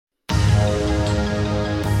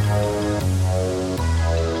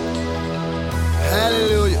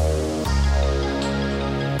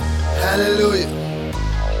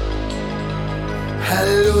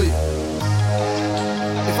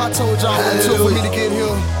for me to get here,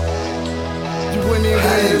 you wouldn't even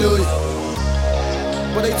believe it.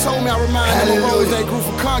 But they told me I remind them of roads that grew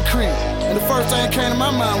from concrete, and the first thing that came to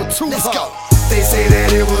my mind was Tupac. Let's go. They say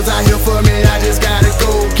that it was out here for me, I just gotta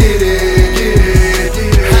go get it, get it,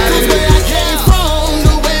 get it. Cause where I came from,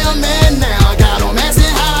 the way I'm at now, I got them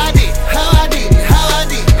asking how I did, how I did it, how I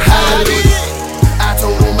did it, how I did it. I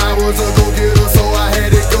told them I was a go-getter, so I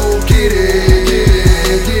had to go get it, get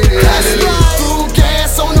it, get it. That's right. Threw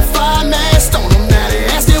gas on the fire, mashed on them, now they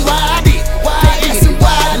asking why I did, why I did,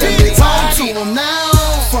 why I did it. Talk to them now.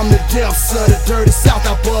 From the depths of the dirty south,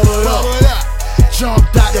 I bubbled up.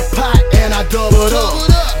 Jumped out the pot and I doubled up.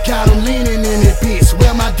 Got them leaning in it, bitch,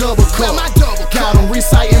 where my double cup. Got them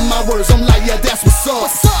reciting my words, I'm like, yeah, that's what's up.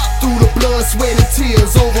 Through the blood, sweat, and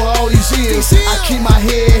tears over all these years, I keep my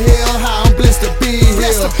head held high, I'm blessed to be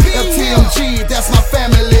here. FTMG, that's my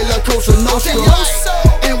family, La Cosa Nostra.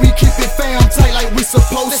 And we keep it fam tight like we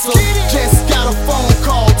supposed to. Just got a phone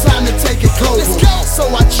call, time to take it closer. So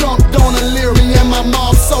I jumped on a Leary and my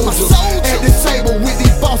mob soldiers. At the table with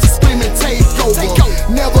these bosses screaming, take over.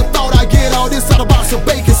 Never thought I'd get all this out of box of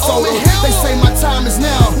bacon soda. They say my time is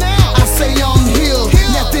now, I say I'm here.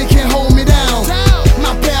 Nothing can hold me down,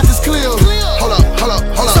 my path is clear. Hold up, hold up,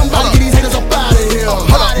 hold up. Somebody get these haters up out of here.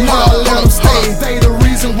 Nah, let them stay, they the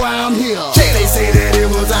reason why I'm here. They say that it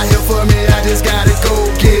was out here for me, I just gotta go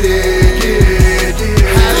get it, get it, get it.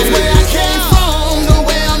 That's where I came from, the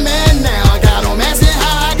way I'm at now, I got them asking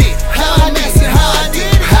how I did, how I did, how I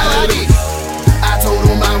did, how I did. I told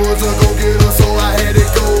them I was a go-getter, so I had to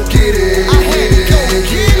go get it. I had to go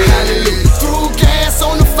get it. Hallelujah. Threw gas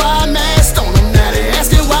on the fire, mashed on them, now they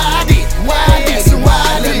asking why I did, why I did, why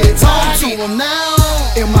I did. Talk to them now.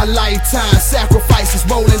 In my lifetime, sacrifices,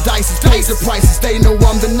 rolling dice, paid the prices. They know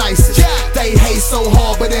I'm the nicest. They hate so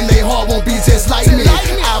hard, but in their heart won't be just like me.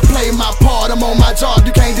 I play my part, I'm on my job,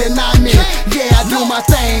 you can't deny me. Yeah, I do my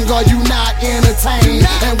thing, are you not entertained?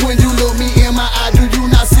 And when you look me in my eye, do you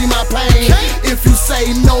not see my pain? If you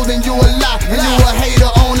say no, then you a lie, and you a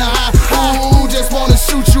hater on the high. Who just wanna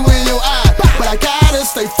shoot you in your eye? But I gotta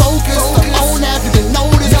stay focused, I'm on that, you didn't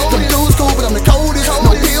notice. Them dudes cool, but I'm the coldest.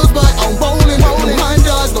 No pills, but I'm rolling. No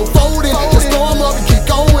Hondas, no folding. Just throw 'em up and keep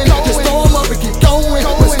going. Just throw 'em up and keep going.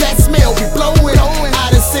 What's that smell? We blowing.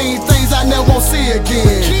 I done seen things I never won't see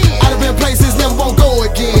again. I done been places never won't go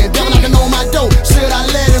again. Devil knocking on my door, should I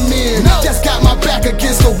let him in? Just got my back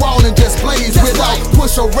against the wall and just blaze without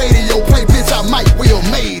push or radio play, bitch. I might will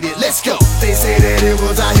made it. Let's go. They say that it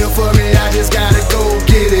was out here for me, I just gotta go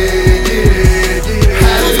get it, get it, get it.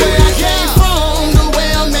 That's where I came from, the way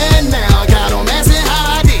I'm at now, I got them asking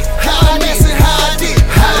how I did, how I did, how I did,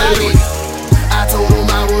 how I did. I told them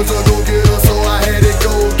I was a go-getter, so I had to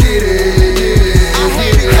go get it. I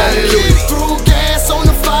had to go get it. Threw gas on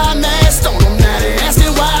the fire, mashed on them, now they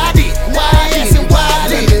asking why I did, why I did, why I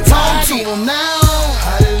did. Talk to them now.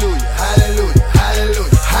 Hallelujah, hallelujah,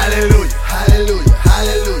 hallelujah, hallelujah, hallelujah,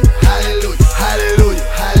 hallelujah, hallelujah, hallelujah,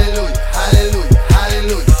 hallelujah, hallelujah,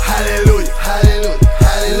 hallelujah, hallelujah, hallelujah,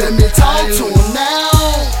 hallelujah. Let me talk to them now.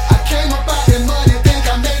 I came up out that muddy, think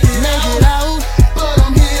I make it out, but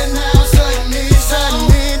I'm here now, shutting me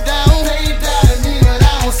down. They doubted me, but I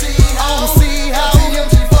don't see how.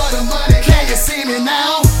 TMG for the money, can you see me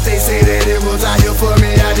now? They say that it was out here for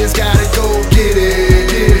me, I just gotta go get it,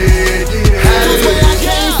 get it, get it. That's where I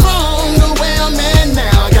came from, the way I'm at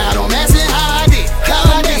now, I got them asking how I did, how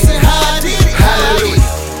I did, how I did, how I did.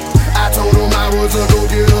 I told them I was a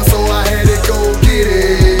go-getter, so I had to go get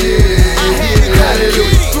it. I had to go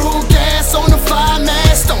get it. Threw gas on the fire,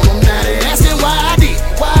 mashed on them, now they asking why I did,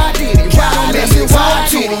 why I did it, why I did it. Talk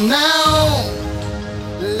to them now.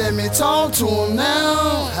 Let me talk to them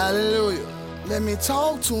now. Hallelujah. Let me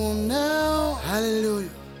talk to them now. Hallelujah.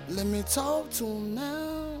 Let me talk to them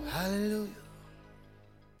now. Hallelujah.